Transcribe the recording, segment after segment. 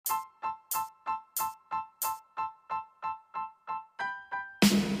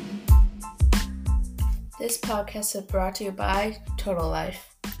This podcast is brought to you by Total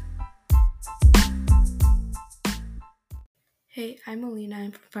Life. Hey, I'm Alina.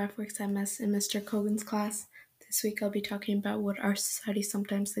 I'm from Fireworks MS in Mr. Kogan's class. This week I'll be talking about what our society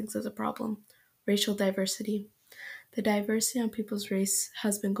sometimes thinks is a problem: racial diversity. The diversity on people's race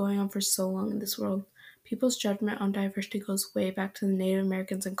has been going on for so long in this world. People's judgment on diversity goes way back to the Native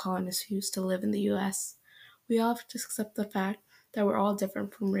Americans and colonists who used to live in the U.S. We all have to accept the fact that we're all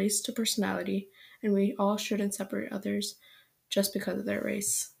different from race to personality, and we all shouldn't separate others just because of their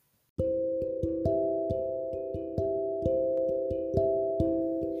race.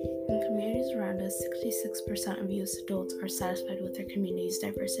 In communities around us, 66% of U.S. adults are satisfied with their community's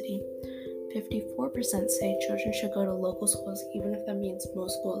diversity. 54% say children should go to local schools even if that means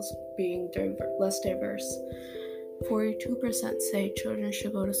most schools being less diverse. 42% say children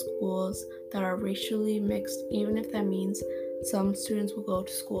should go to schools that are racially mixed even if that means some students will go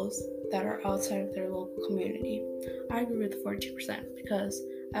to schools that are outside of their local community. I agree with 42% because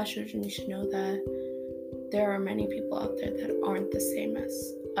as children you should know that there are many people out there that aren't the same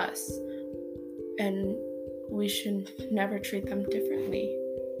as us, and we should never treat them differently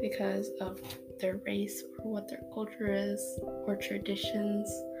because of their race or what their culture is or traditions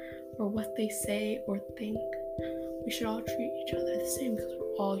or what they say or think. We should all treat each other the same because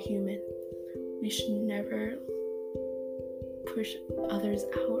we're all human. We should never push others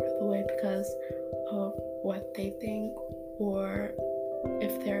out of the way because of what they think, or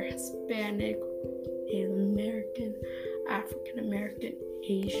if they're Hispanic, Native American, African American,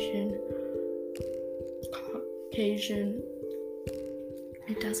 Asian, Caucasian.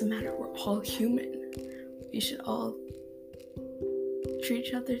 It doesn't matter, we're all human. We should all treat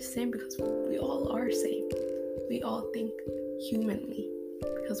each other the same because we all are same. We all think humanly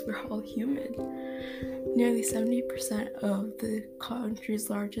because we're all human. Nearly 70% of the country's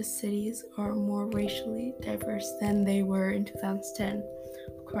largest cities are more racially diverse than they were in 2010,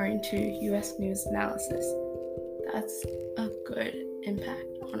 according to U.S. News analysis. That's a good impact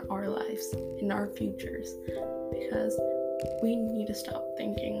on our lives and our futures because we need to stop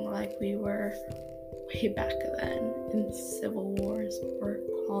thinking like we were way back then in civil wars or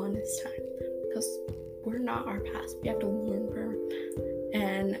colonist time, because we're not our past. We have to learn from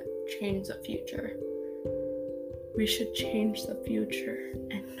and change the future. We should change the future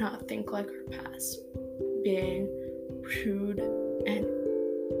and not think like our past, being rude and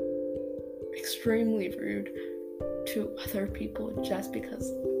extremely rude to other people just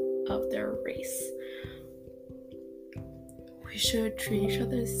because of their race. We should treat each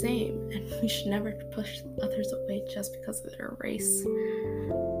other the same, and we should never push others away just because of their race.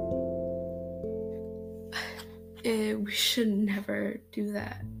 We should never do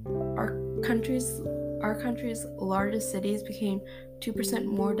that. Our country's largest cities became 2%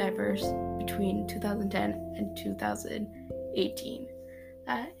 more diverse between 2010 and 2018.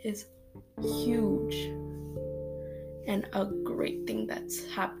 That is huge and a great thing that's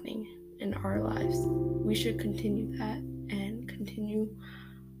happening in our lives. We should continue that and continue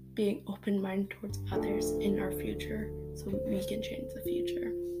being open-minded towards others in our future so we can change the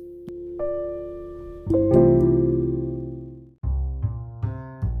future.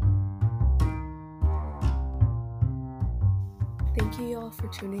 Thank you all for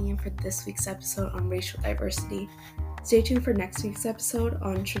tuning in for this week's episode on racial diversity. Stay tuned for next week's episode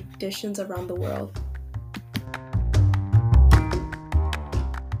on traditions around the world.